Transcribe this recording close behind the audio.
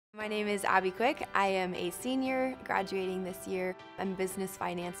My name is Abby Quick. I am a senior graduating this year. I'm a business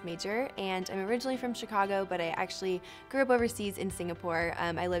finance major and I'm originally from Chicago, but I actually grew up overseas in Singapore.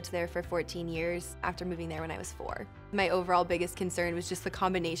 I lived there for 14 years after moving there when I was 4. My overall biggest concern was just the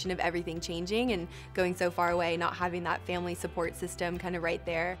combination of everything changing and going so far away, not having that family support system kind of right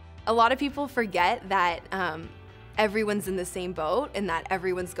there. A lot of people forget that everyone's in the same boat and that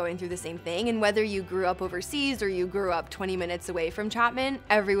everyone's going through the same thing, and whether you grew up overseas or you grew up 20 minutes away from Chapman,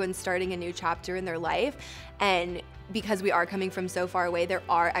 everyone's starting a new chapter in their life. And because we are coming from so far away, there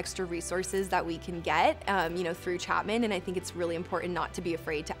are extra resources that we can get through Chapman, and I think it's really important not to be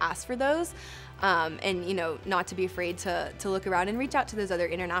afraid to ask for those, and not to be afraid to look around and reach out to those other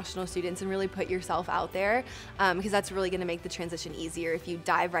international students and really put yourself out there, because that's really going to make the transition easier if you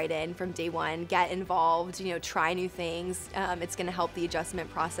dive right in from day one, get involved, try new things. It's going to help the adjustment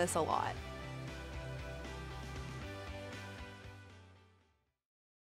process a lot.